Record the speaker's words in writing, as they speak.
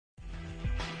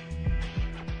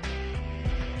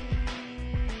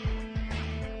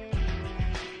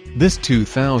This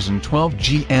 2012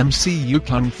 GMC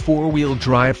Yukon 4-wheel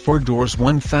drive 4-doors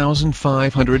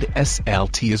 1500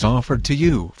 SLT is offered to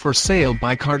you for sale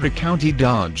by Cargigi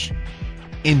Dodge.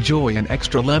 Enjoy an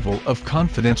extra level of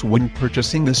confidence when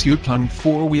purchasing this Yukon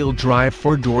 4-wheel drive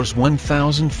 4-doors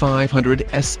 1500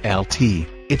 SLT.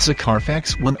 It's a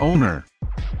CARFAX One owner.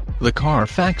 The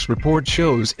CARFAX report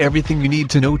shows everything you need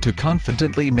to know to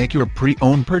confidently make your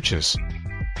pre-owned purchase.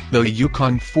 The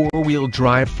Yukon 4-wheel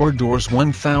drive 4-doors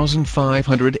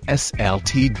 1500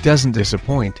 SLT doesn't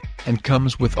disappoint, and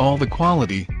comes with all the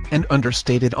quality and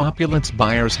understated opulence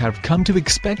buyers have come to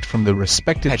expect from the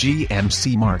respected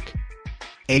GMC marque.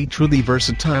 A truly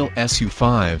versatile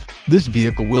SU5, this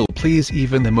vehicle will please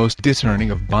even the most discerning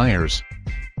of buyers.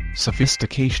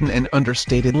 Sophistication and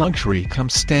understated luxury come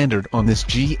standard on this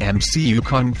GMC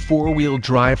Yukon 4-wheel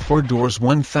drive 4-doors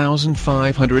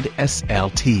 1500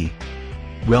 SLT.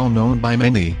 Well known by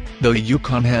many, the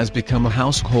Yukon has become a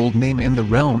household name in the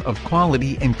realm of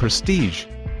quality and prestige.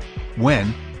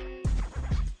 When